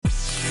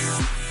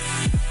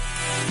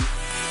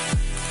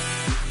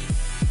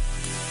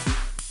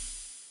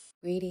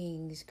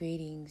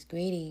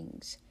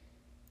Greetings.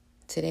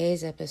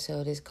 Today's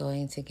episode is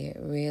going to get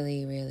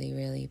really, really,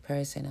 really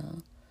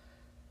personal,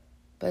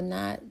 but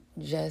not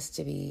just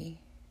to be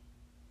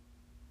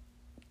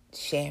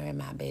sharing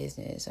my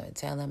business or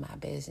telling my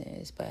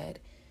business, but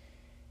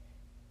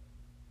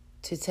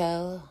to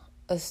tell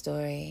a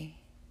story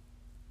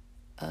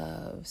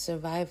of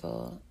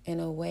survival in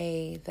a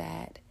way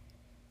that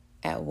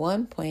at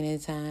one point in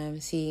time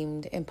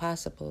seemed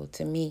impossible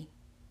to me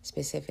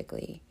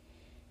specifically.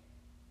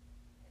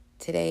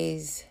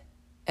 Today's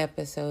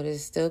episode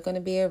is still going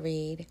to be a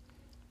read,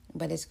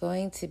 but it's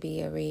going to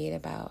be a read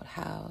about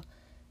how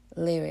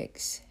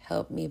lyrics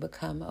helped me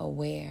become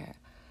aware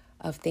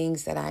of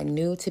things that I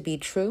knew to be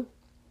true,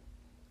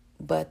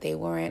 but they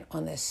weren't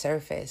on the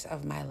surface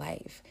of my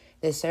life.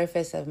 The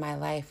surface of my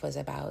life was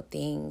about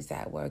things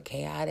that were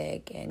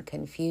chaotic and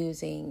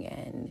confusing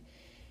and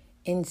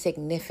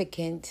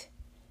insignificant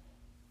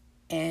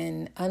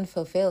and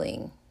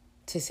unfulfilling,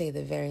 to say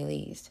the very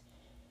least.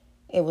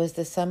 It was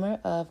the summer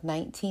of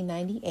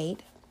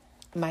 1998.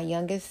 My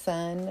youngest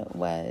son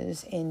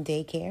was in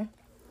daycare.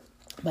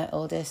 My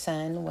oldest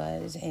son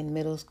was in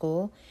middle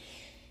school,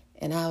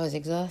 and I was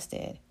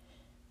exhausted.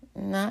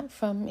 Not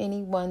from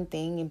any one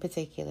thing in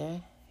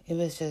particular. It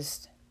was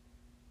just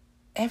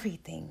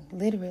everything,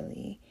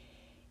 literally.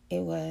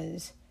 It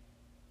was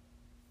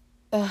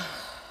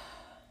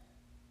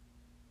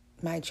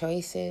my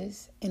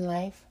choices in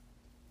life.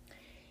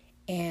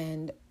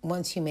 And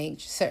once you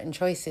make certain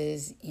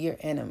choices, you're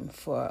in them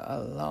for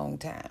a long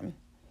time.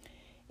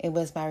 It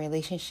was my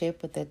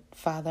relationship with the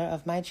father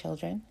of my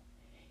children.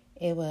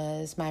 It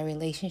was my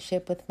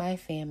relationship with my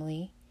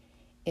family.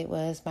 It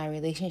was my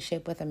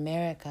relationship with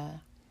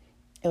America.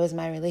 It was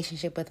my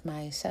relationship with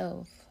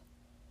myself.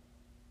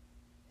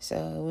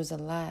 So it was a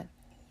lot.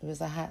 It was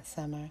a hot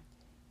summer.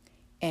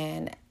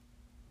 And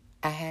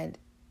I had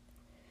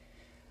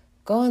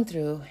gone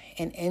through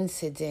an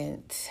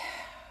incident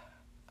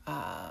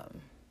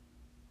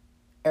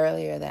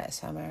earlier that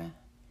summer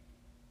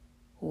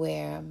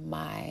where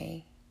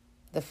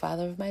the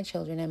father of my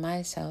children and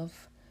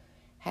myself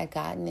had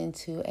gotten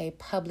into a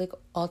public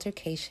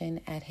altercation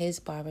at his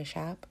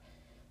barbershop.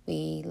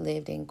 We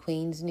lived in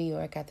Queens, New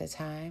York at the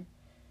time.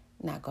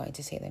 Not going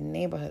to say the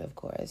neighborhood, of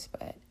course,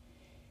 but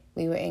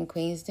we were in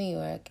Queens, New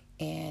York,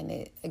 and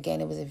it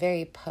was a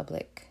very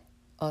public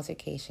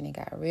altercation. It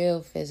got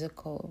real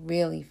physical,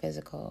 really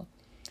physical.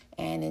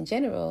 And in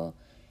general,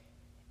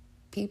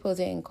 people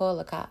didn't call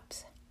the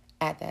cops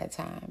at that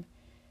time,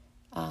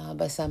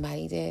 but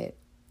somebody did,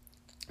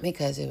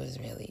 because it was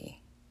really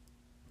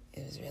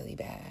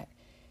bad.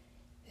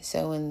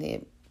 So when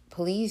the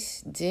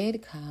police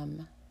did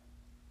come,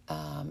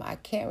 I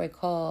can't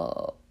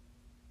recall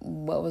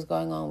what was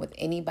going on with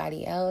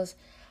anybody else.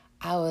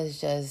 I was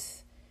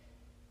just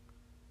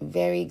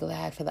very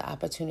glad for the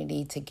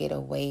opportunity to get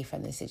away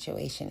from the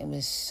situation. It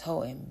was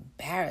so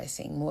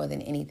embarrassing more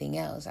than anything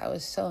else. I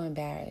was so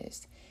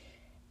embarrassed.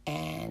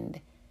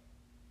 And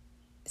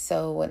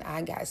so when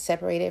I got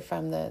separated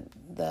from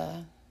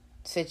the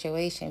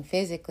situation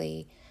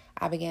physically,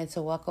 I began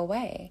to walk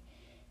away.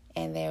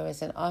 And there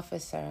was an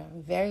officer,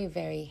 very,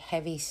 very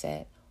heavy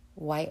set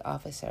white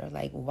officer,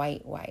 like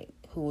white,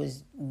 who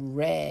was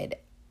red.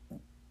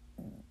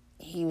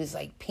 He was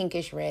like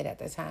pinkish red at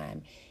the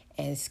time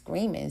and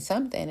screaming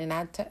something. And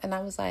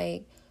I was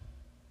like,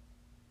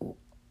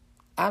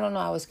 I don't know,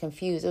 I was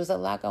confused. There was a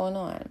lot going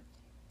on.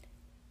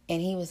 And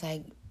he was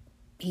like,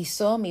 he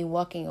saw me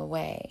walking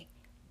away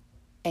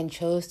and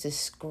chose to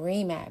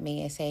scream at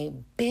me and say,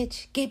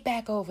 "Bitch, get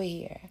back over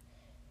here."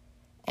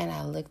 And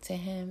I looked at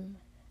him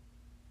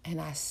and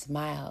I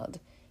smiled.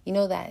 You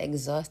know that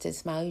exhausted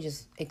smile? You're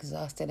just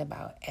exhausted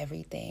about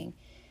everything.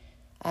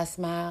 I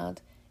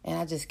smiled and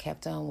I just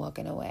kept on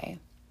walking away.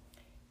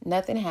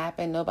 Nothing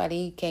happened.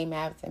 Nobody came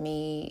after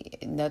me.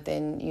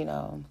 Nothing,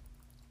 I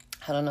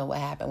don't know what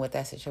happened with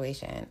that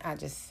situation. I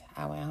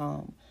went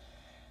home.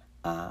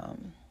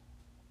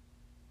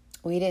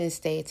 We didn't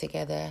stay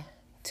together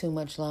too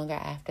much longer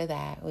after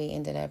that. We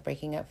ended up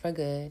breaking up for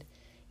good.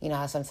 You know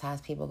how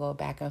sometimes people go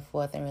back and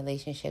forth in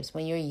relationships.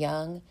 When you're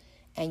young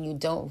and you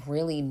don't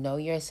really know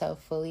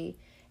yourself fully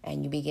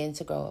and you begin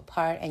to grow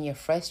apart and you're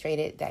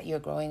frustrated that you're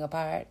growing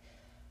apart,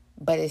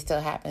 but it still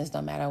happens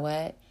no matter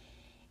what.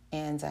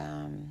 And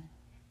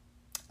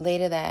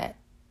later that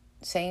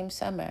same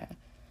summer,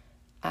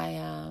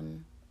 I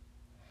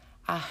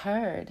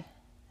heard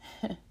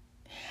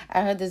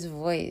I heard this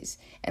voice,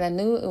 and I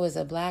knew it was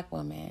a black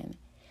woman,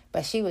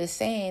 but she was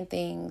saying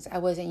things I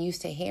wasn't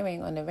used to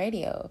hearing on the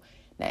radio.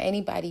 Now,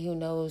 anybody who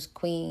knows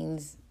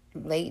Queens,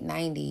 late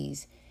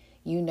 90s,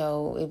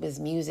 it was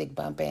music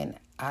bumping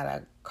out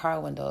of car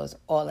windows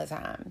all the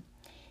time.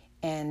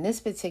 And this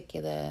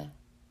particular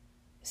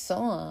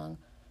song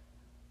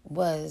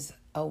was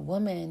a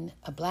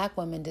black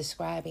woman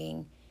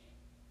describing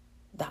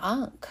the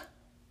Ankh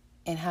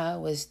and how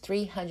it was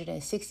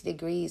 360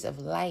 degrees of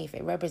life.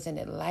 It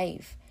represented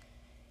life.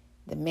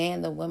 The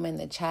man, the woman,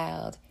 the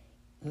child,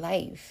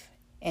 life.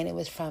 And it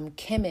was from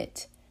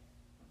Kemet.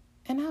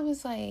 And I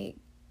was like,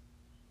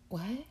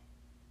 what?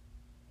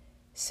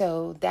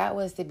 So that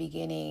was the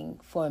beginning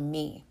for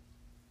me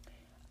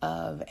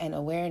of an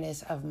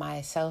awareness of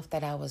myself,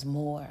 that I was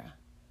more.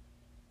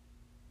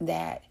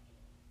 That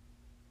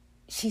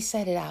she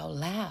said it out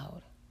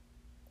loud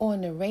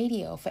on the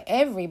radio for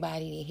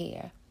everybody to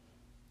hear.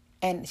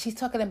 And she's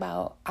talking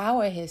about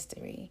our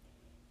history.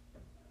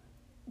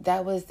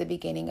 That was the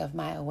beginning of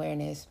my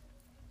awareness.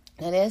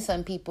 Now, there's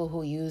some people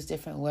who use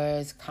different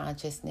words,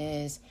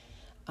 consciousness,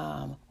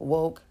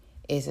 woke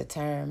is a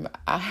term.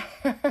 I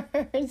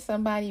heard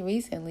somebody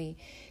recently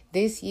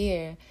this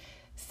year,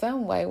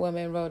 some white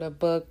woman wrote a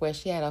book where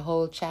she had a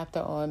whole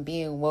chapter on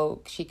being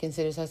woke. She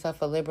considers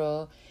herself a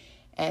liberal.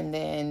 And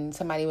then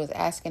somebody was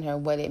asking her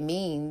what it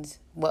means,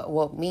 what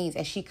woke means,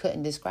 and she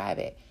couldn't describe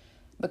it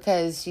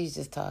because she's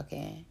just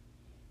talking.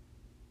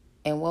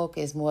 And woke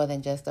is more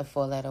than just a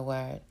four-letter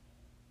word.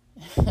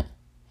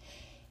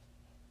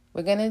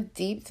 We're going to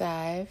deep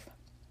dive.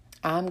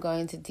 I'm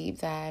going to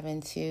deep dive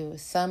into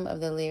some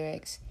of the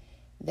lyrics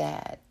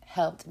that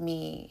helped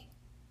me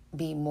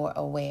be more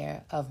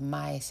aware of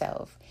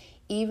myself,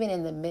 even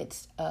in the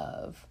midst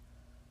of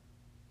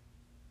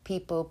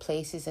people,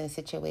 places, and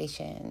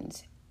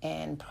situations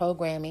and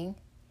programming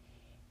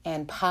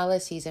and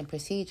policies and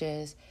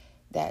procedures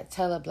that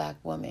tell a Black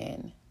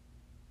woman,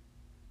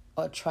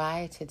 or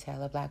try to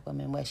tell a Black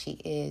woman, what she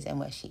is and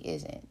what she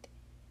isn't.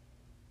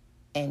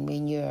 And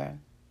when you're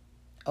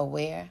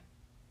aware,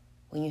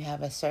 when you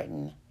have a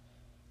certain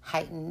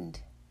heightened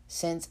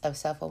sense of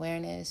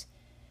self-awareness,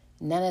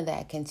 none of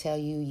that can tell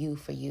you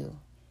for you.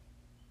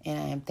 And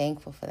I am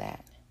thankful for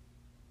that.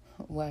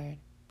 Word.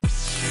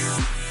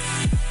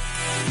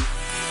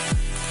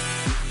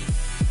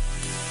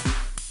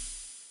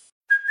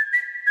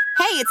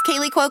 Hey, it's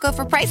Kaylee Cuoco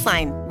for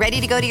Priceline.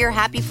 Ready to go to your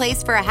happy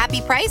place for a happy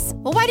price?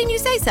 Well, why didn't you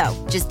say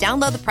so? Just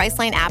download the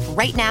Priceline app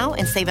right now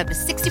and save up to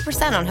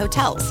 60% on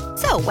hotels.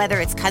 So whether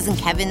it's Cousin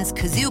Kevin's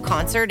Kazoo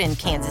Concert in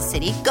Kansas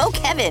City, go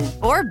Kevin,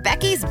 or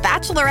Becky's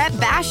Bachelorette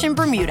Bash in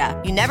Bermuda,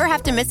 you never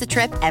have to miss a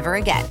trip ever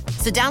again.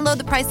 So download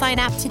the Priceline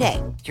app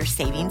today. Your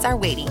savings are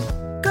waiting.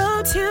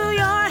 Go to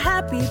your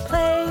happy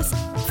place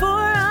for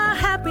a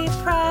happy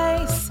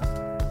price.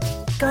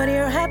 Go to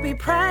your happy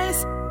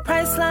price,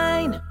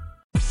 Priceline.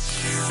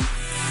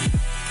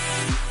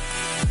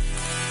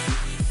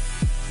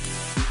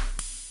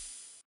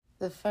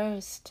 The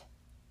first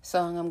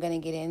song I'm going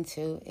to get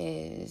into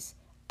is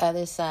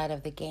Other Side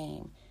of the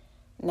Game.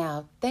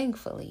 Now,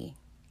 thankfully,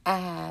 I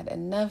had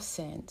enough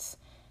sense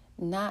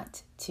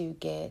not to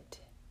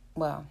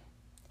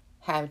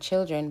have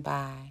children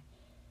by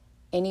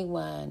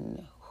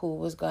anyone who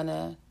was going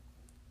to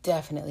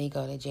definitely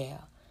go to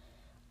jail.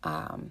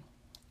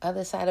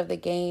 Other Side of the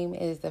Game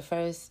is the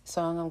first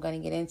song I'm going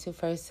to get into,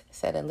 first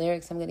set of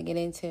lyrics I'm going to get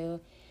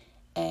into.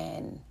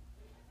 And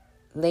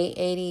late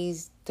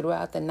 80s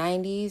throughout the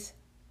 90s,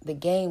 the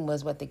game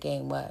was what the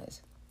game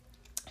was.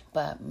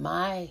 But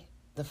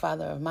the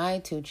father of my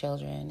two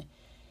children,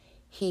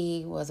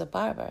 he was a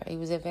barber. He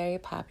was a very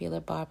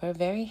popular barber,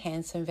 very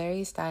handsome,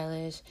 very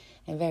stylish,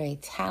 and very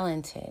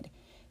talented.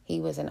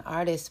 He was an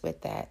artist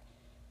with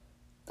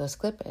those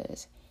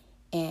clippers.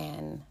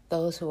 And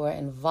those who were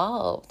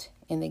involved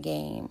in the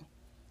game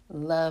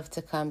loved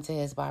to come to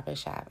his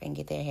barbershop and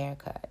get their hair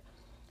cut.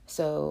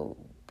 So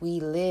we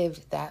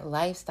lived that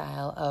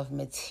lifestyle of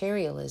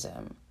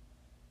materialism,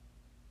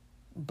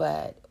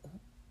 but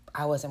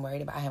I wasn't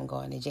worried about him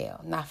going to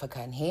jail, not for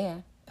cutting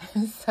hair.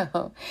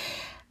 So,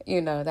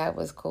 that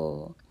was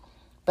cool.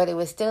 But it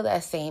was still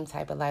that same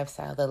type of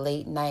lifestyle, the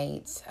late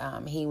nights.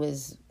 He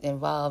was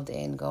involved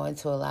in going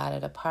to a lot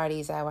of the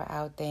parties that were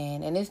out there.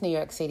 And it's New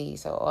York City,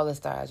 so all the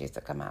stars used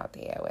to come out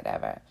there,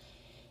 whatever.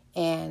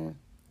 And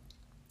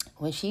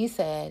when she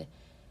said,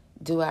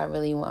 "Do I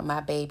really want my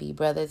baby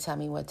brother tell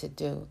me what to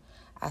do?"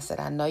 I said,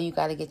 "I know you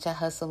got to get your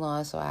hustle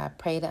on, so I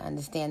pray to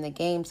understand the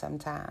game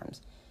sometimes."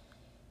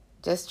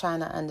 Just trying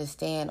to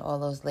understand all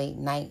those late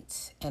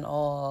nights and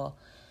all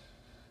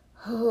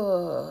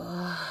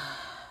the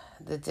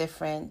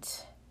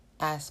different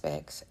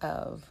aspects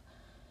of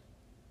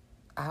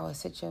our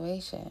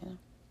situation.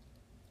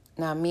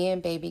 Now, me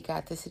and baby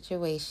got the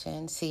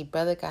situation. See,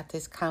 brother got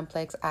this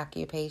complex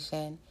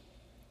occupation.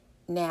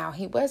 Now,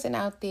 he wasn't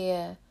out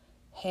there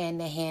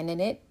hand-to-hand in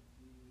it,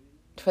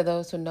 for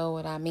those who know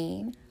what I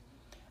mean.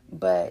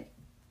 But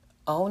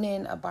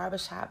owning a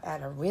barbershop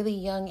at a really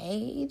young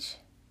age,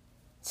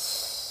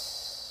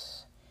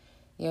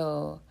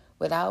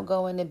 without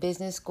going to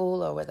business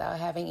school or without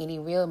having any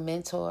real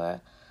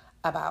mentor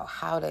about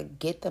how to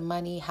get the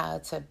money, how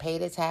to pay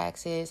the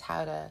taxes,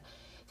 how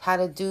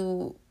to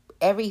do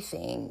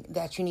everything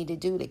that you need to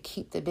do to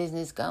keep the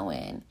business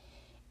going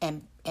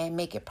and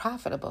make it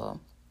profitable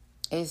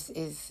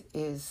is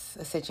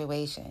a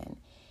situation.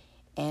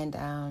 And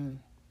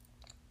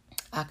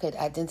I could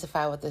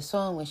identify with the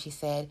song when she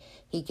said,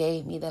 "He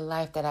gave me the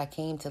life that I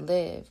came to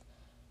live,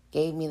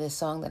 gave me the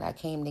song that I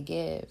came to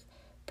give.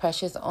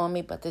 Precious on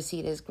me, but the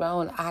seed is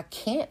grown. I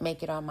can't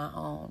make it on my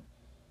own.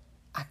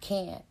 I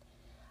can't.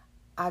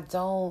 I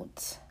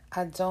don't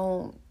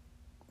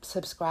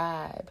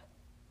subscribe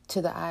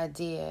to the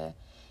idea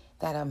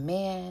that a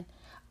man,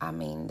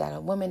 that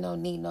a woman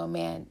don't need no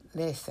man.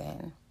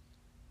 Listen,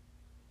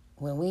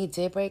 when we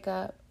did break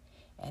up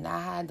and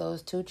I had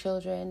those 2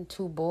 children,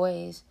 2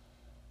 boys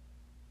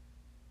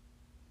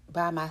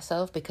by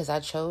myself because I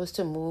chose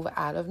to move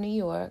out of New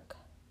York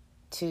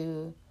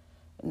to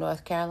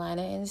North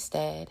Carolina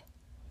instead,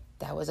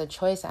 that was a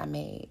choice I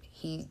made.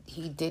 He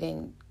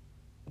didn't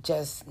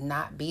just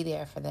not be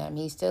there for them.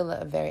 He's still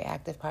a very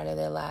active part of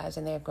their lives,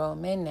 and they're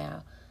grown men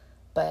now.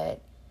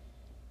 But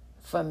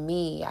for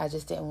me, I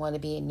just didn't want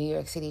to be in New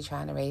York City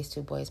trying to raise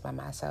 2 boys by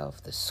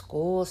myself. The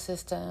school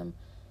system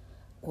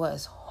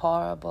was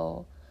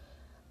horrible.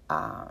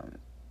 Trying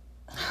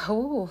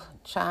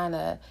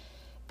to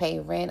pay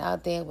rent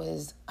out there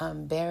was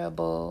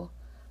unbearable.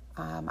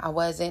 I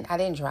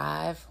didn't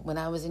drive when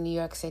I was in New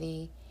York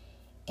City.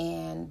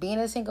 And being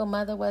a single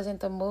mother wasn't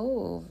the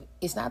move.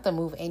 It's not the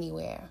move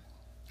anywhere.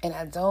 And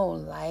I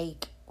don't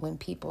like when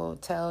people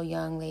tell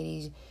young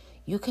ladies,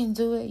 you can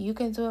do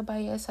it by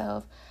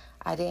yourself.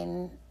 I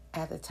didn't,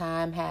 at the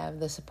time, have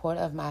the support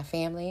of my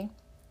family.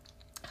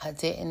 I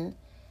didn't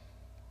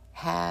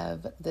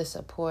have the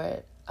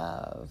support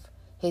of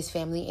his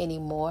family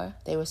anymore.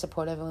 They were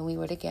supportive when we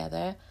were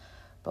together.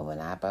 But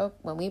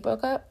when we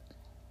broke up,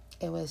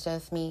 it was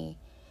just me.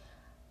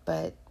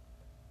 But,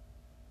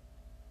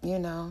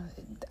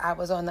 I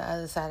was on the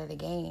other side of the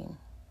game.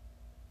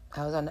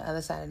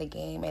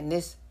 And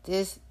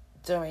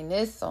during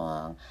this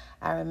song,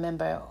 I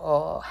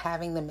remember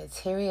having the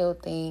material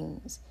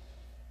things,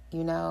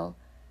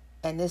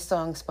 and this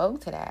song spoke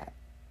to that.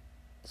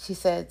 She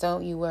said,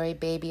 don't you worry,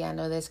 baby, I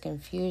know there's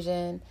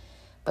confusion,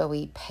 but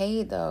we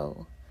paid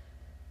though.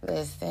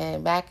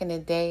 Listen, back in the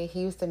day,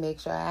 he used to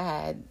make sure I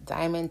had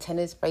diamond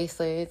tennis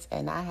bracelets,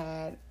 and I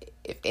had,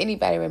 if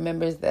anybody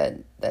remembers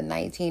the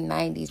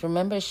 1990s,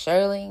 remember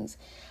Shirlings?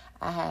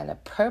 I had a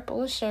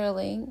purple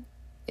Shirling.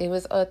 It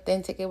was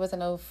authentic. It wasn't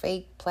no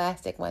fake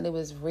plastic one. It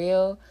was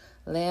real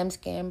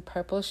lambskin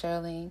purple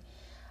Shirling.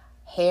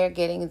 Hair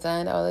getting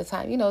done all the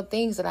time.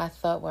 Things that I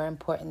thought were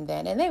important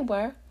then. And they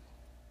were.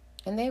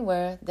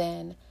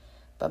 Then.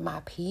 But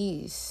my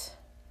peace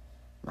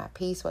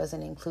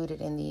wasn't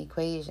included in the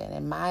equation.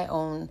 And my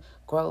own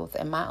growth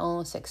and my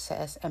own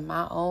success and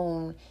my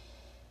own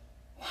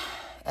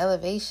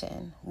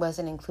elevation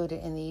wasn't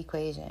included in the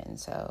equation.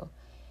 So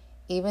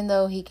even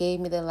though he gave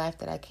me the life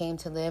that I came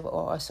to live,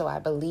 or so I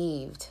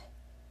believed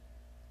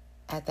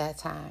at that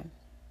time,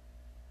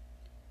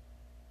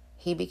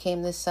 he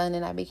became the sun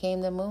and I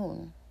became the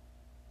moon.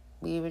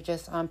 We were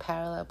just on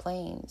parallel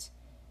planes.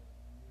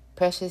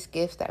 Precious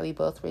gifts that we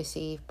both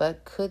received,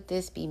 but could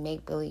this be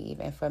make-believe?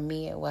 And for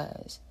me, it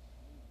was.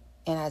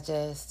 And I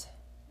just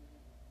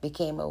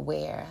became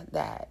aware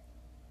that,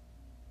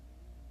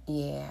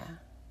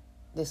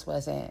 this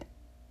wasn't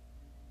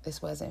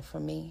for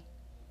me.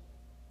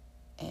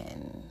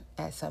 And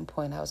at some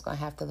point, I was going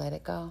to have to let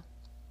it go.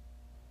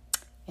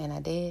 And I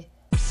did.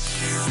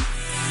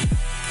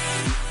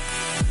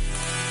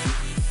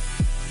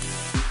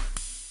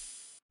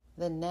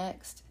 The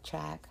next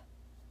track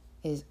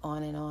is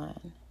On and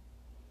On.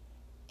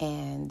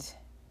 And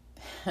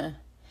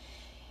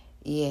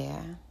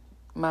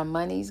my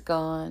money's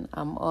gone.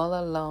 I'm all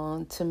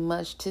alone. Too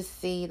much to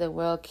see. The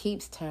world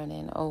keeps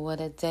turning. Oh,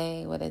 what a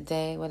day, what a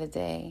day, what a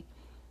day.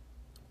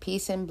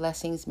 Peace and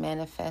blessings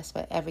manifest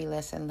with every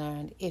lesson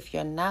learned. If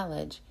your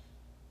knowledge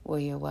were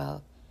your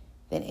wealth,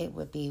 then it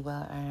would be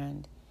well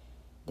earned.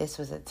 This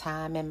was a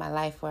time in my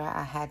life where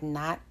I had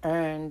not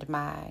earned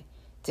my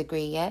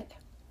degree yet.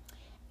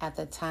 At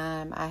the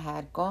time, I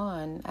had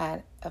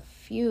a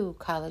few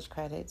college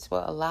credits,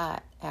 well, a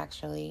lot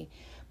actually,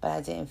 but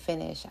I didn't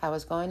finish. I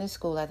was going to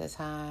school at the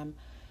time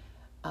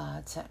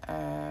to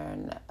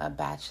earn a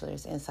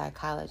bachelor's in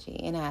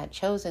psychology, and I had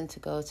chosen to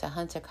go to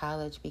Hunter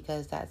College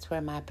because that's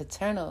where my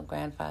paternal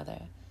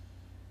grandfather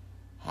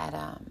had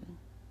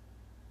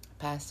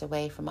passed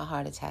away from a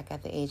heart attack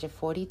at the age of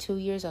 42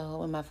 years old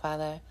when my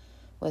father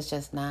was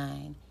just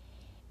 9.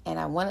 And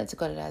I wanted to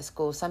go to that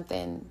school.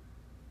 Something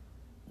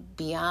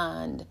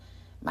beyond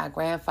my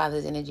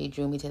grandfather's energy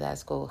drew me to that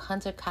school.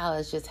 Hunter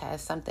College just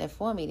has something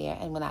for me there.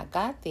 And when I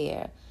got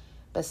there,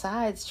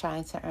 besides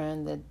trying to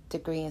earn the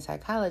degree in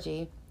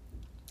psychology,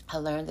 I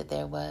learned that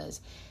there was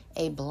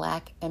a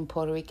Black and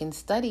Puerto Rican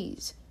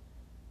Studies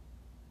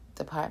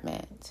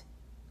department.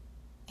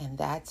 And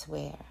that's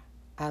where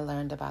I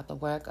learned about the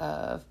work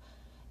of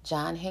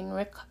John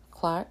Henrik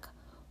Clarke,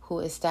 who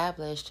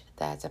established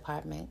that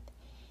department,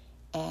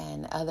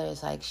 and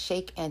others like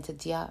Sheikh Anta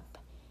Diop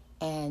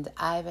and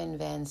Ivan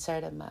Van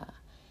Sertima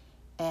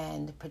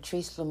and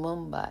Patrice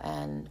Lumumba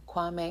and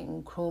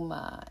Kwame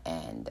Nkrumah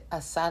and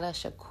Assata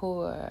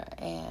Shakur,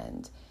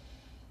 and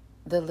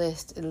the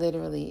list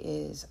literally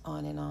is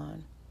on and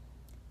on.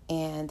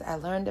 And I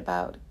learned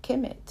about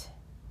Kemet.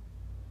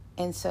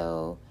 And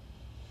so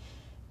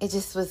it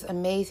just was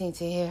amazing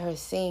to hear her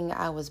sing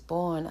I Was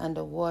Born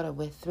Underwater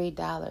with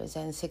 $3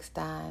 and 6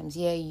 dimes.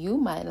 Yeah, you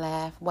might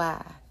laugh.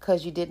 Why?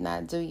 Because you did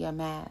not do your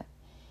math.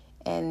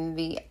 And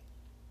the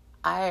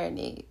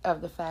irony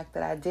of the fact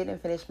that I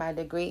didn't finish my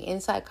degree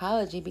in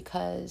psychology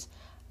because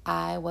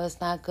I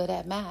was not good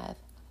at math.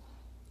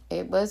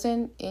 it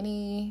wasn't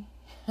any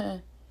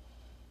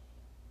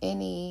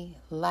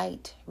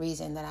light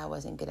reason that I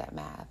wasn't good at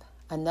math.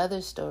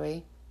 Another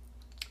story,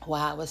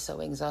 why I was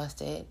so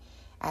exhausted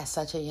at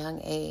such a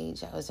young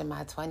age. I was in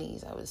my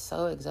 20s. I was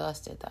so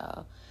exhausted,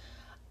 though.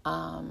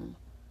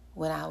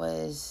 When I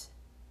was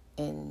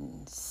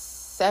in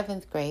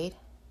 7th grade,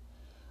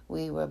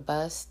 we were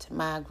bused.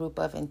 My group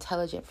of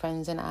intelligent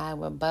friends and I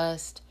were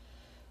bused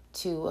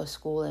to a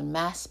school in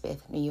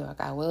Maspeth, New York.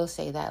 I will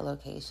say that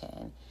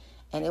location.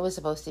 And it was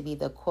supposed to be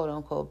the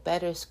quote-unquote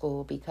better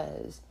school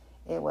because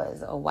it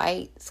was a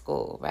white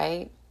school,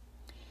 right?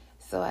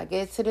 So I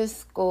get to the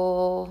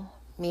school.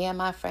 Me and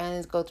my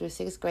friends go through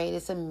 6th grade.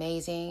 It's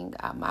amazing.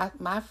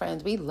 My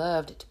friends, we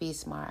loved to be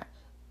smart.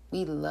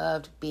 We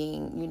loved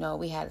being,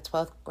 we had a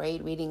 12th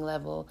grade reading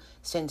level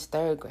since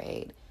 3rd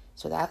grade.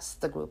 So that's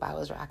the group I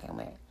was rocking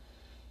with.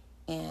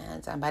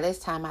 And by this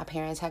time, my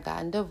parents had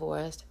gotten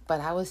divorced, but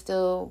I was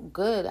still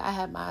good. I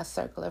had my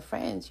circle of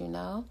friends,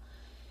 And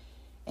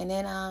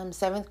then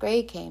 7th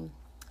grade came.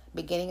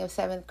 Beginning of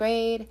 7th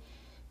grade,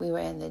 we were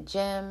in the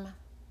gym.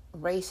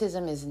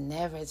 Racism is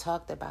never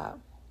talked about.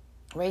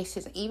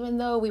 Racism, even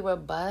though we were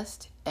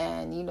bused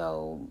and,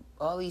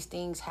 all these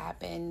things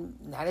happened.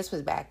 Now, this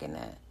was back in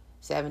the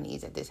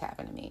 70s that this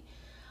happened to me.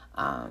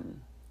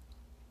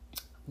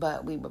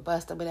 But we were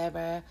bused or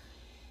whatever.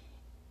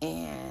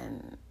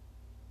 And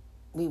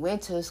we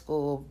went to the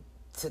school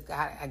to,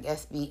 I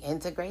guess, be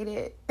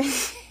integrated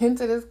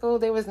into the school.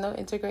 There was no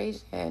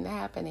integration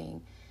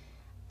happening.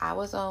 I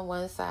was on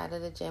one side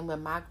of the gym with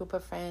my group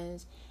of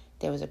friends.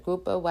 There was a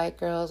group of white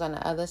girls on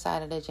the other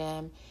side of the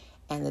gym.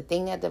 And the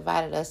thing that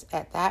divided us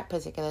at that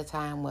particular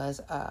time was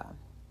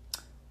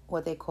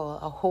what they call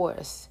a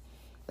horse,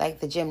 like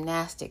the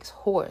gymnastics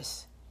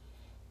horse.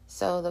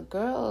 So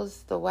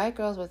the white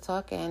girls were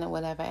talking or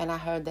whatever, and I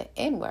heard the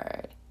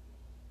N-word.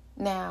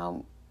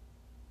 Now,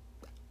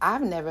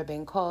 I've never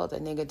been called a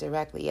nigga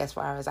directly as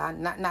far as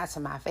not to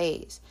my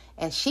face.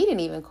 And she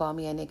didn't even call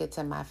me a nigga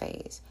to my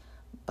face.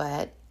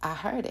 But I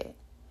heard it.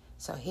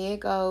 So here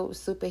goes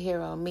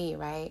superhero me,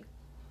 right?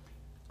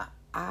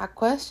 I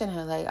questioned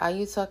her, like, are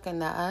you talking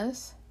to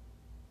us?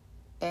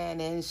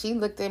 And then she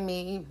looked at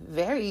me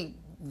very,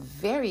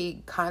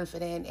 very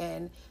confident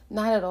and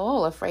not at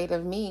all afraid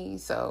of me.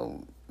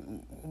 So,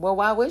 well,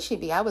 why would she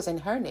be? I was in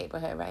her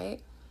neighborhood, right?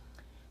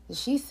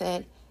 She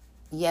said,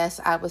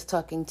 yes, I was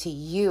talking to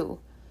you.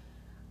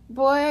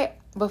 Boy,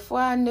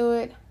 before I knew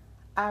it,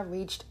 I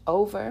reached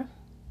over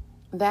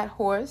that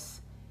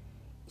horse.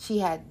 She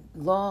had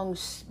long,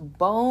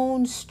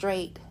 bone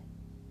straight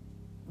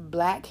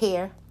black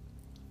hair.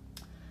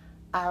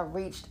 I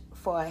reached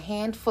for a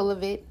handful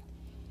of it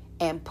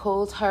and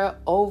pulled her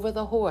over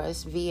the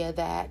horse via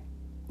that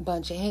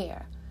bunch of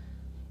hair.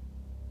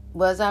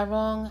 Was I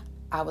wrong?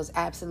 I was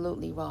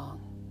absolutely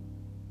wrong.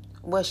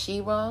 Was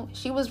she wrong?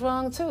 She was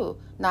wrong too.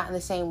 Not in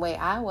the same way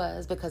I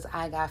was, because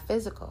I got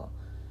physical.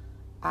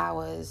 I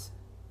was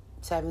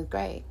 7th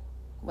grade.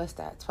 What's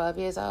that, 12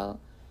 years old?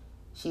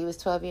 She was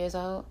 12 years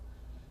old.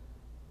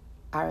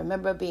 I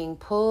remember being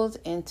pulled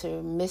into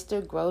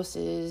Mr.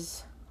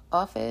 Gross's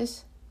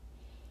office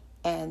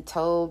and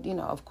told,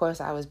 of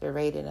course I was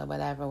berated or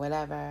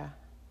whatever.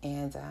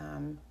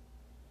 And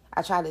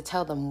I tried to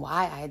tell them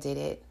why I did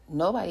it.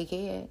 Nobody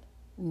cared.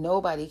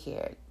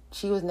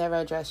 She was never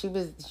addressed. She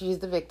was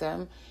the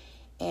victim,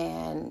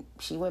 and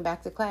she went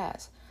back to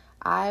class.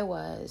 I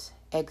was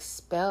not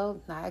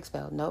expelled.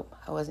 Nope,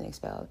 I wasn't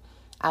expelled.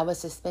 I was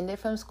suspended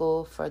from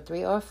school for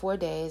 3 or 4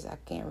 days. I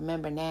can't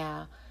remember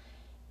now.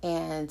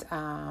 And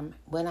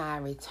when I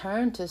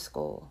returned to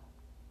school,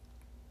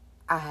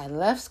 I had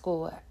left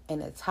school in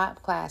the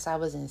top class. I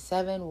was in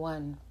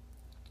 7-1.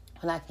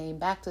 When I came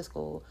back to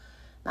school,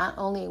 not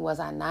only was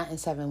I not in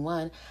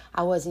 7-1,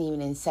 I wasn't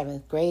even in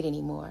 7th grade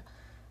anymore.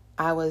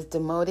 I was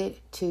demoted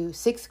to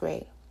 6th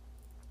grade.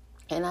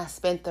 And I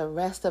spent the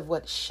rest of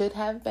what should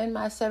have been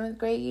my 7th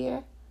grade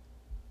year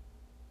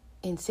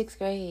in 6th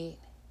grade.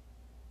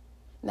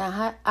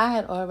 Now, I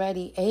had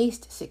already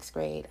aced 6th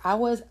grade.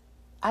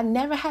 I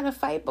never had a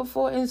fight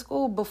before in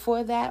school,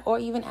 before that or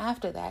even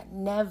after that.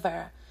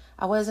 Never.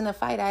 I wasn't a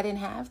fight. I didn't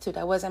have to.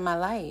 That wasn't my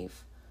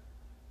life.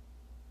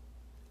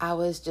 I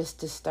was just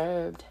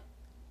disturbed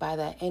by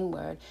that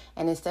N-word.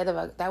 And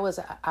that was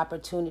an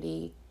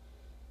opportunity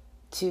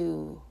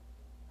to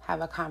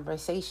have a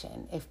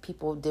conversation if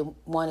people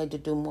wanted to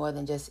do more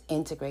than just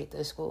integrate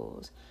the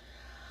schools.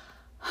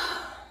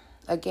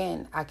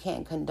 Again, I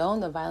can't condone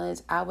the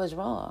violence. I was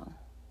wrong.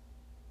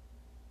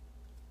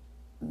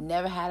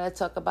 Never had to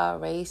talk about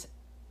race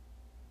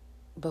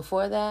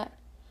before that.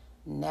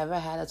 Never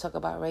had to talk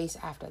about race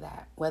after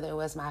that. Whether it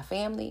was my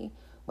family,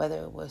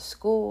 whether it was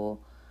school,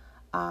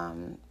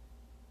 TV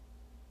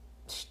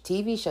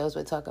shows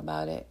would talk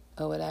about it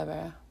or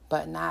whatever,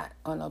 but not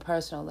on a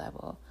personal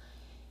level.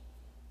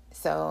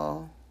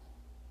 So,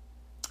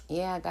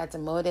 yeah, I got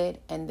demoted,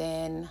 and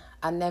then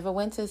I never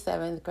went to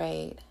 7th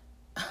grade.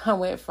 I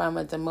went from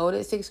a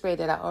demoted 6th grade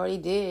that I already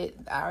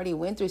did. I already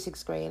went through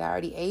 6th grade. I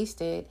already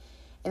aced it.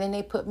 And then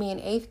they put me in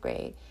 8th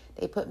grade.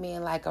 They put me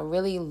in like a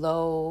really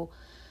low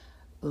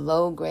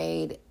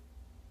grade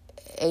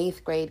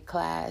 8th grade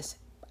class.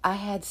 I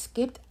had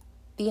skipped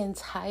the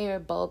entire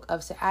bulk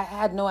of, I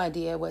had no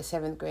idea what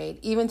 7th grade,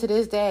 even to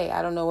this day,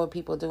 I don't know what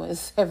people do in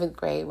 7th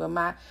grade. When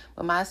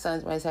my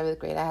sons were in 7th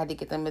grade, I had to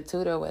get them a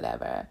tutor or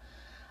whatever.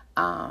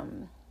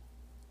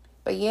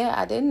 But yeah,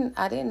 I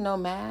didn't know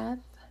math.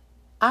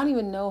 I don't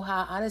even know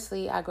how,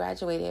 honestly, I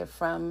graduated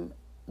from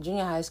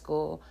junior high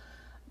school,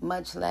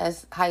 much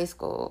less high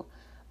school.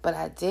 But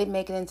I did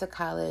make it into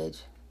college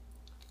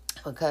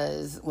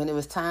because when it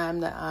was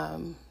time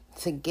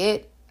to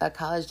get a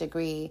college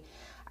degree,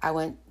 I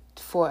went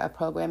for a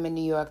program in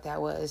New York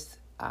that was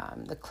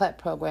the CLEP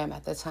program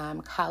at the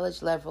time,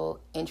 college level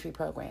entry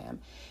program.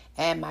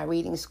 And my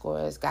reading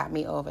scores got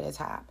me over the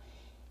top.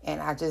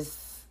 And I just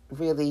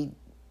really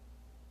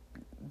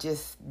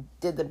just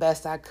did the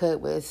best I could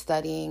with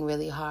studying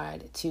really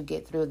hard to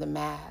get through the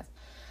math.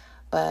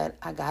 But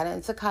I got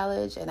into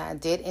college, and I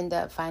did end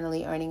up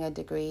finally earning a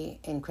degree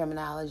in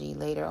criminology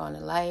later on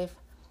in life.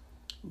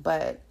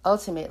 But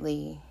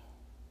ultimately,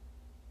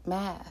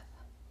 math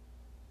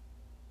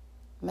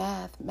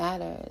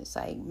matters.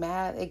 Like,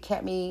 math, it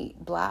kept me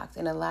blocked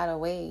in a lot of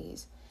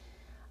ways.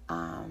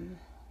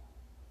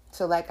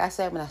 So like I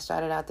said when I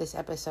started out this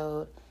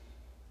episode,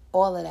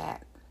 all of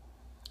that,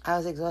 I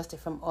was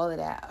exhausted from all of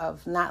that,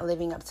 of not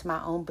living up to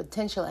my own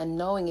potential and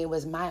knowing it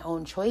was my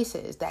own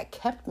choices that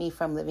kept me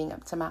from living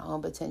up to my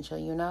own potential,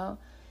 you know?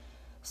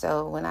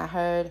 So when I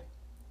heard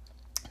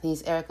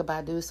these Erykah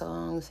Badu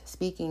songs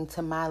speaking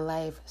to my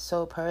life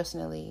so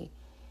personally,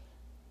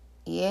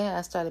 yeah,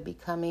 I started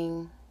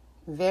becoming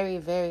very,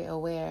 very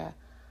aware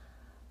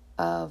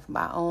of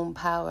my own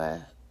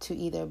power to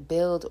either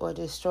build or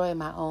destroy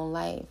my own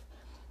life.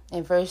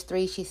 In verse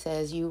 3, she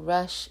says, you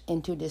rush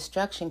into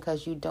destruction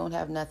because you don't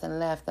have nothing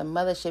left. The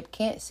mothership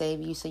can't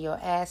save you, so your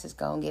ass is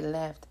going to get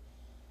left.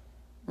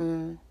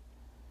 And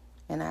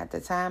at the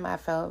time, I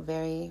felt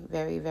very,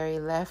 very, very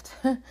left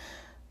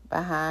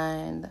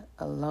behind,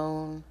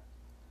 alone,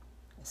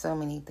 so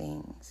many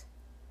things.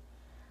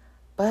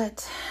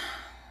 But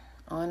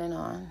on and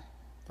on,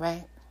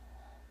 right?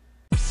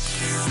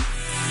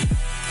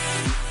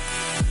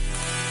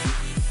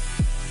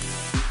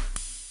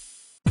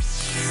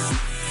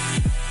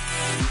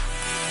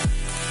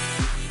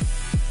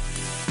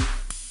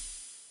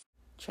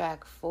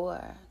 Track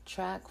four.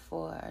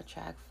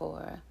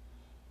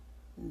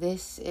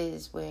 This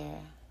is where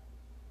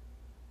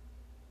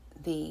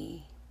the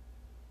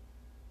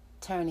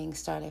turning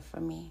started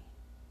for me.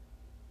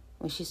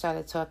 When she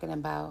started talking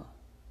about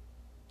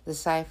the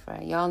cipher.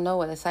 Y'all know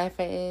what a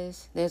cipher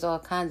is? There's all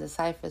kinds of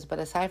ciphers, but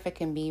a cipher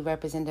can be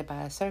represented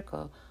by a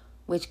circle,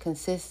 which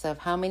consists of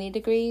how many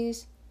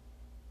degrees?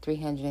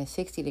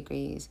 360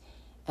 degrees.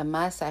 And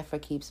my cipher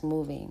keeps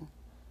moving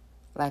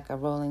like a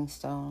rolling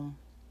stone.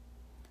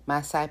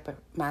 My cipher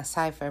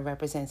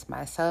represents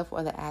myself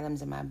or the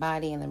atoms in my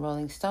body, and the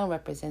rolling stone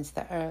represents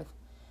the earth.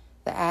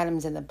 The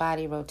atoms in the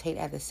body rotate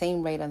at the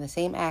same rate on the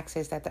same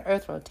axis that the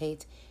earth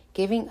rotates,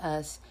 giving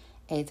us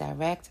a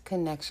direct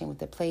connection with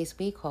the place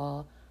we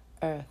call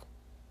earth.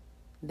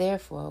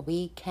 Therefore,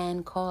 we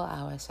can call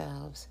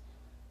ourselves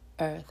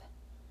earth.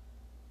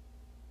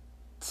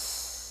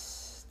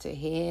 To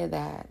hear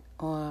that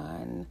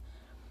on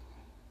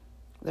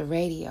the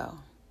radio,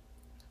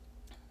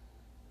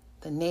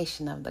 the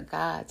nation of the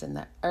gods and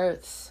the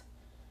earths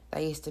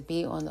that used to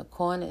be on the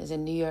corners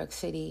in New York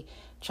City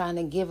trying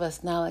to give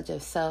us knowledge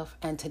of self,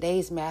 and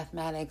today's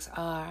mathematics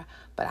are,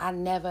 but I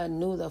never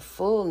knew the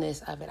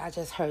fullness of it. I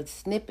just heard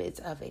snippets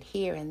of it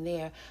here and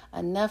there,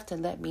 enough to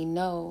let me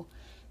know,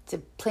 to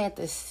plant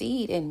the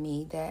seed in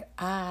me that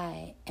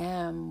I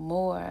am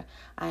more.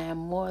 I am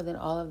more than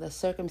all of the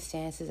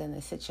circumstances and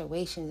the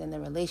situations and the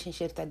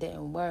relationships that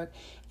didn't work,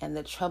 and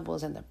the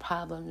troubles and the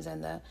problems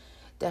and the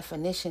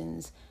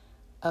definitions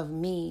of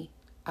me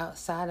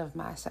outside of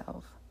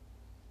myself.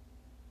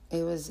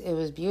 It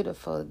was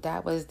beautiful.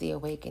 That was the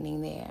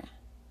awakening there,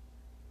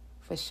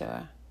 for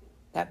sure.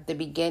 That the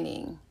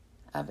beginning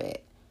of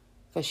it,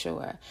 for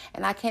sure.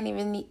 And I can't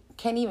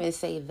even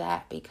say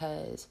that,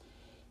 because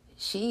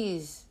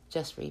she's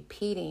just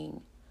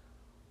repeating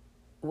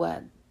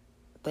what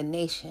the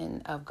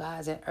nation of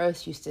gods and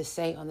earths used to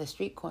say on the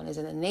street corners,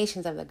 and the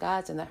nations of the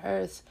gods and the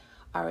earths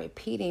are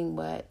repeating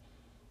what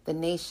the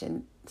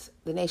nation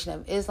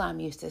of Islam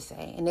used to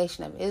say. A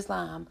nation of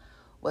Islam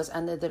was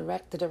under the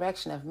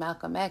direction of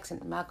Malcolm X,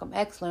 and Malcolm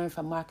X learned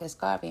from Marcus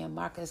Garvey, and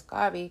Marcus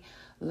Garvey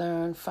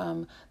learned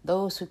from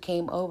those who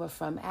came over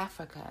from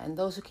Africa, and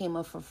those who came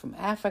over from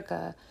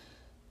Africa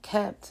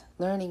kept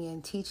learning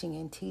and teaching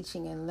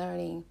and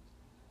learning,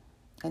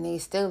 and they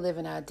still live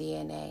in our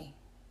DNA.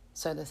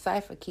 So the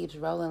cipher keeps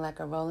rolling like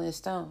a rolling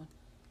stone,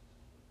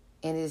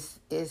 and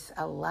it's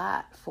a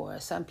lot for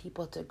some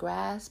people to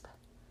grasp.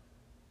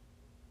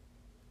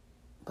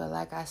 But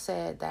like I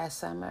said, that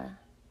summer,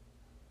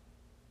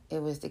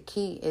 it was the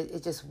key.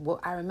 It just,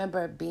 I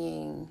remember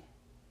being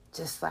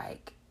just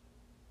like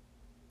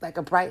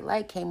a bright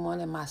light came on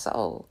in my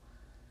soul.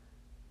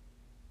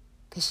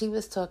 Because she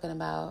was talking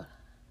about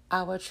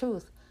our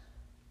truth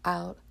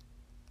out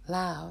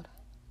loud.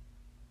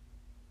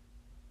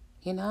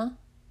 You know?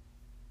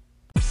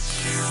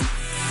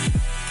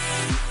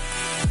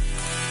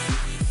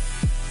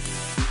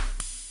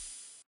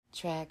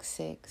 Track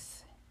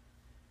 6,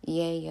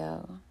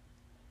 Yayo.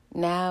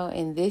 Now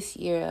in this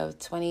year of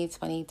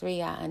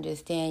 2023, I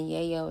understand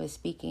Yayo is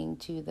speaking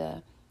to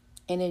the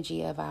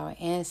energy of our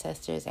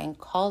ancestors and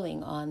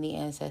calling on the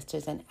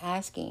ancestors and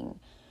asking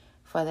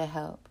for the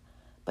help.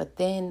 But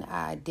then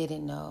I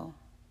didn't know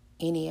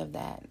any of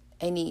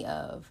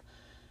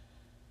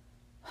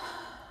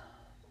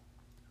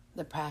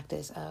the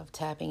practice of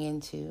tapping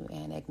into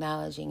and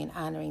acknowledging and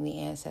honoring the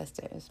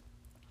ancestors.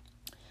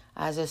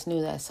 I just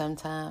knew that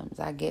sometimes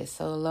I get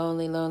so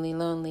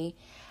lonely.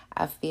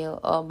 I feel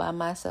all by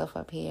myself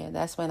up here.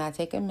 That's when I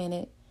take a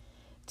minute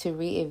to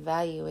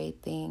reevaluate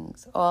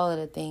things, all of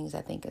the things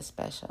I think are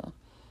special.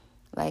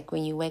 Like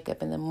when you wake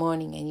up in the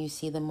morning and you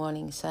see the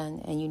morning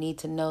sun and you need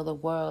to know the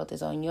world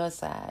is on your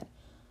side.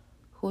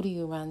 Who do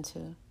you run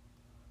to?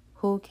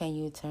 Who can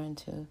you turn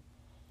to?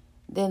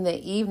 Then the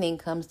evening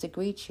comes to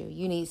greet you.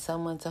 You need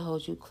someone to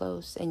hold you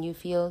close and you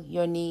feel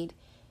a need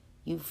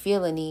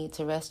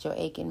to rest your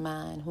aching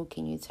mind. Who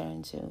can you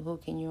turn to? Who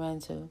can you run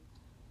to?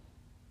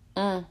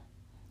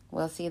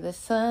 Well, see, the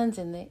sun's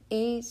in the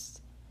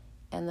east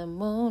and the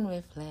moon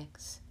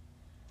reflects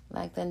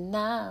like the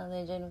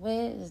knowledge and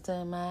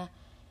wisdom I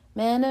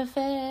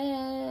manifest.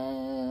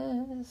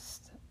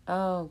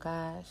 Oh,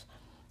 gosh.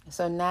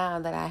 So now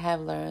that I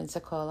have learned to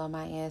call on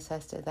my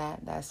ancestor,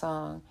 that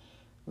song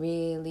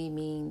really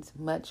means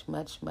much,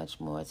 much,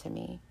 much more to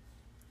me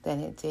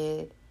than it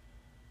did.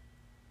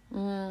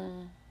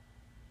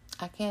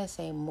 I can't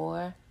say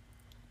more.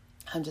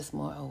 I'm just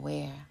more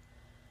aware.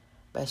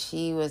 But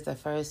she was the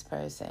first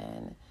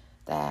person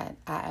that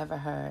I ever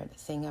heard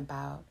sing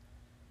about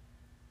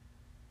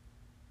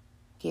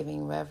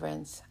giving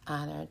reverence,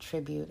 honor,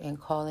 tribute, and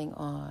calling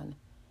on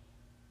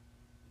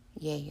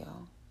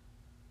Yayo,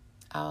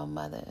 our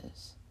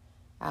mothers,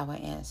 our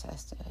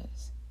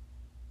ancestors.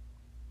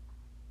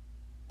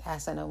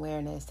 That's an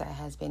awareness that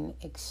has been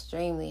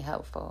extremely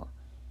helpful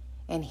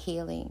and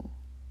healing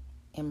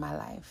in my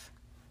life,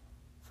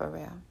 for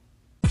real.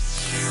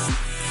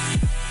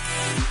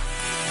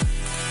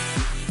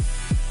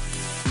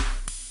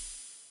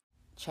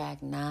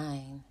 Track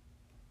 9,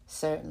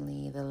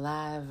 certainly the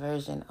live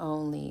version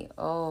only.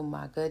 Oh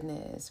my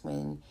goodness,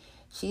 when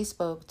she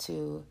spoke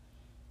to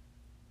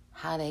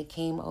how they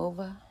came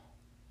over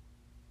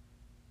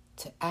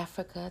to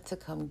Africa to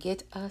come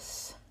get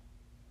us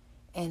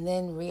and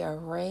then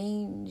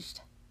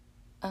rearranged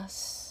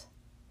us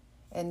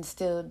and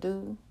still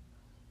do.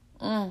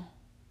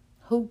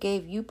 Who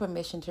gave you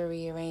permission to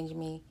rearrange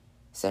me?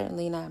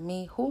 Certainly not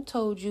me. Who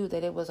told you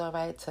that it was all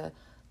right to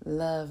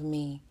love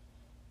me?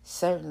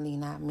 Certainly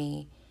not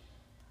me.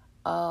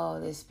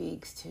 Oh, this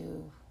speaks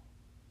to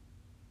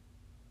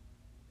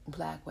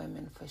Black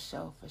women for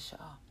sure.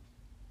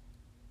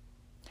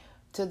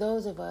 To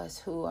those of us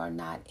who are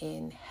not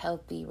in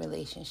healthy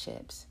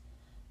relationships,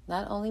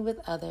 not only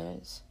with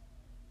others,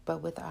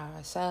 but with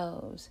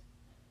ourselves,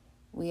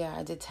 we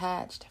are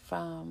detached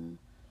from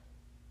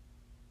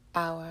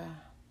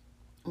our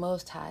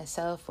Most High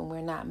Self when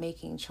we're not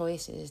making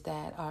choices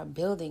that are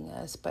building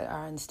us, but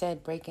are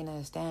instead breaking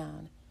us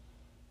down.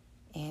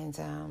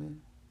 And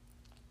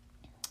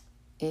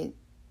it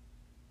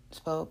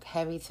spoke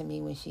heavy to me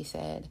when she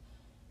said,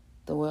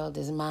 "The world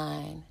is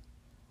mine.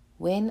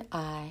 When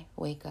I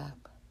wake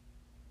up,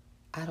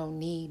 I don't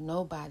need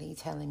nobody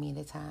telling me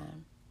the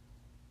time.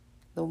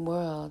 The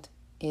world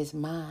is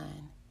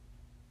mine.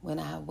 When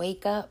I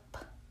wake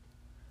up,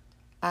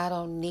 I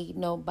don't need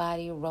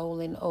nobody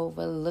rolling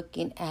over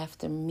looking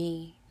after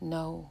me.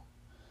 No."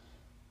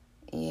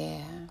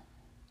 Yeah.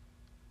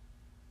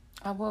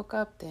 I woke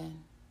up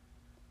then.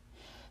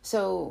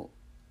 So,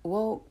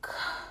 woke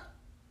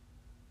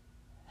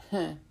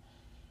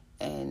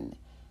and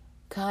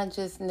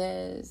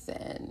consciousness,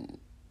 and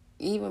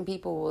even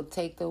people will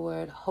take the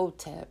word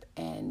Hotep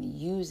and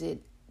use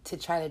it to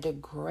try to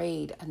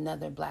degrade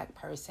another Black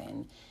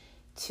person,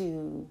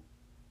 to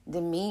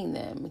demean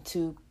them,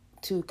 to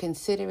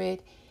consider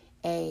it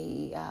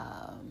a,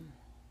 I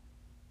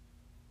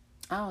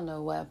don't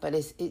know what, but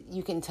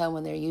you can tell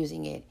when they're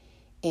using it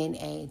in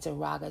a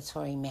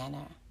derogatory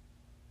manner.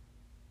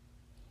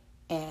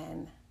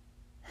 And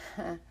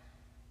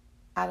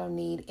I don't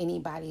need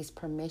anybody's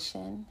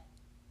permission.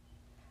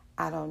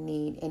 I don't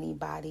need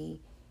anybody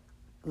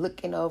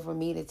looking over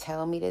me to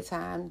tell me the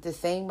time. The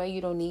same way you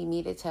don't need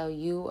me to tell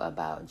you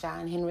about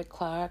John Henrik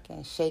Clarke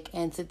and Sheikh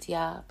Anta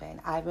Diop and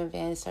Ivan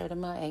Van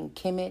Sertima and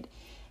Kemet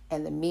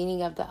and the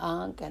meaning of the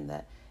Ankh and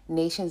the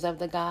nations of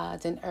the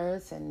gods and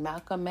earths and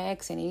Malcolm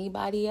X and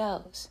anybody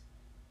else.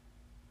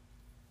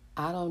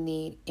 I don't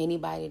need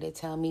anybody to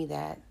tell me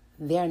that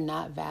they're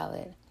not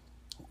valid,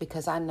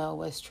 because I know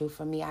what's true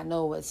for me. I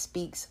know what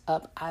speaks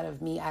up out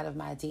of me, out of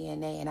my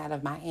DNA and out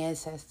of my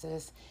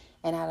ancestors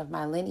and out of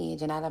my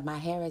lineage and out of my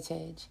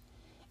heritage.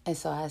 And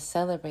so I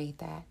celebrate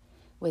that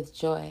with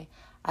joy.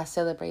 I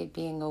celebrate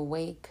being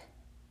awake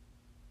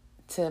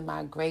to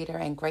my greater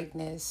and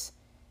greatness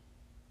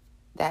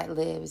that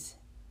lives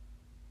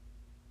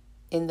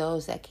in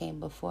those that came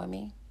before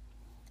me,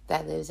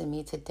 that lives in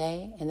me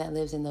today and that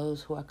lives in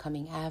those who are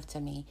coming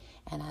after me.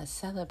 And I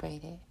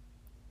celebrate it.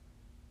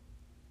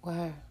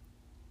 Word.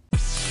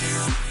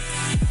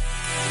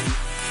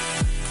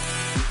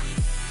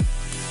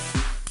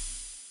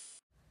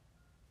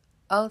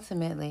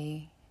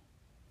 Ultimately,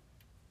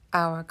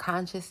 our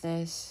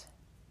consciousness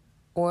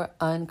or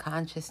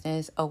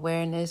unconsciousness,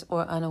 awareness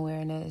or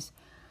unawareness,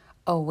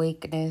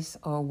 awakeness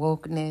or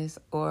wokeness,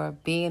 or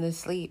being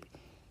asleep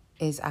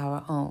is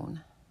our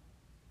own.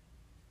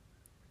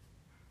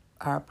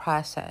 Our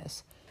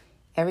process.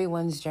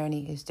 Everyone's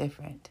journey is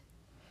different.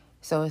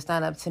 So it's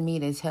not up to me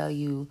to tell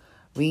you,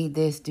 read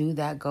this, do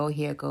that, go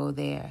here, go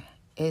there.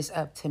 It's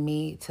up to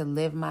me to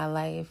live my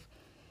life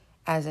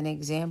as an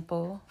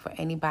example for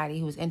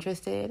anybody who's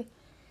interested,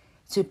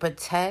 to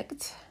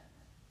protect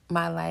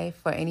my life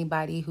for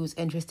anybody who's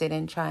interested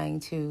in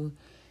trying to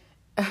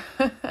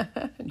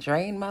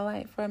drain my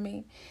life from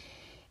me.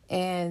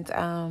 And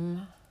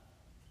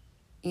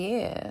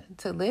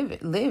to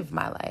live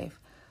my life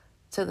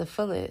to the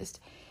fullest.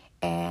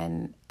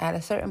 And at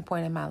a certain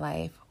point in my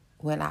life,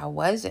 when I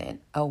wasn't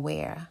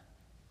aware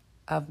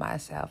of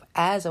myself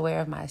as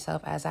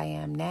I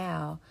am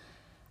now,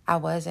 I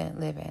wasn't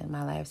living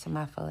my life to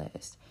my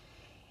fullest.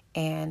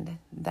 And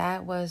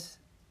that was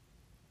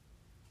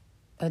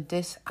a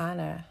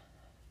dishonor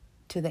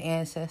to the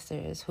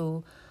ancestors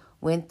who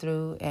went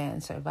through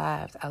and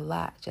survived a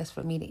lot just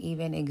for me to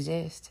even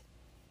exist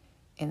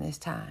in this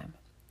time.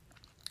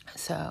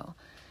 So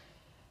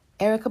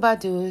Erykah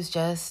Badu is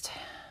just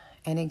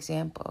an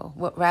example.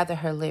 Rather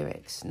her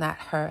lyrics, not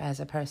her as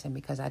a person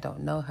because I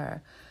don't know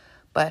her,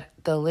 but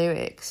the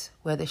lyrics,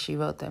 whether she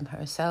wrote them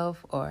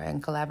herself or in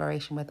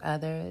collaboration with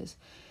others,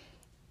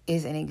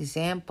 is an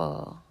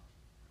example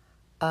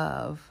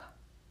of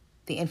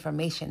the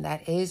information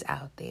that is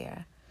out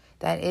there,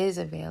 that is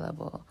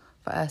available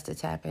for us to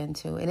tap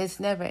into. And it's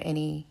never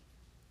any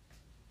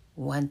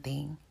one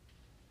thing.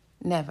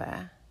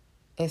 Never.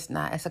 It's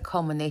not. It's a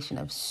culmination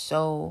of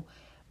so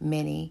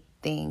many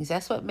things.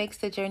 That's what makes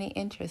the journey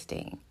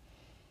interesting.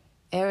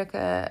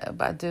 Erykah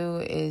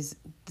Badu is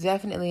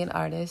definitely an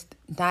artist.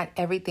 Not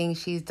everything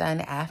she's done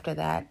after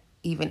that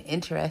even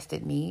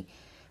interested me,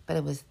 but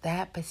it was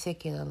that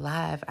particular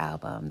live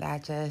album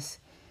that just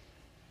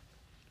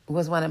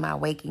was one of my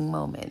waking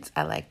moments,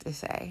 I like to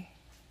say.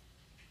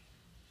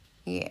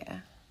 Yeah.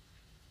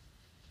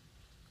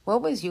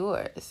 What was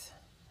yours?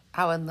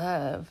 I would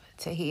love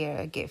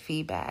to get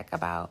feedback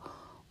about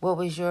what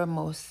was your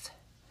most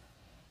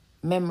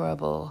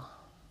memorable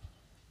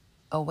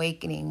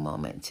awakening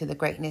moment to the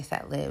greatness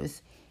that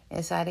lives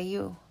inside of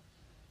you,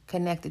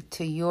 connected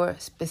to your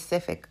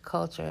specific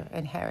culture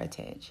and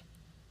heritage.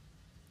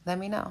 Let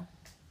me know.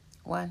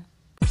 1.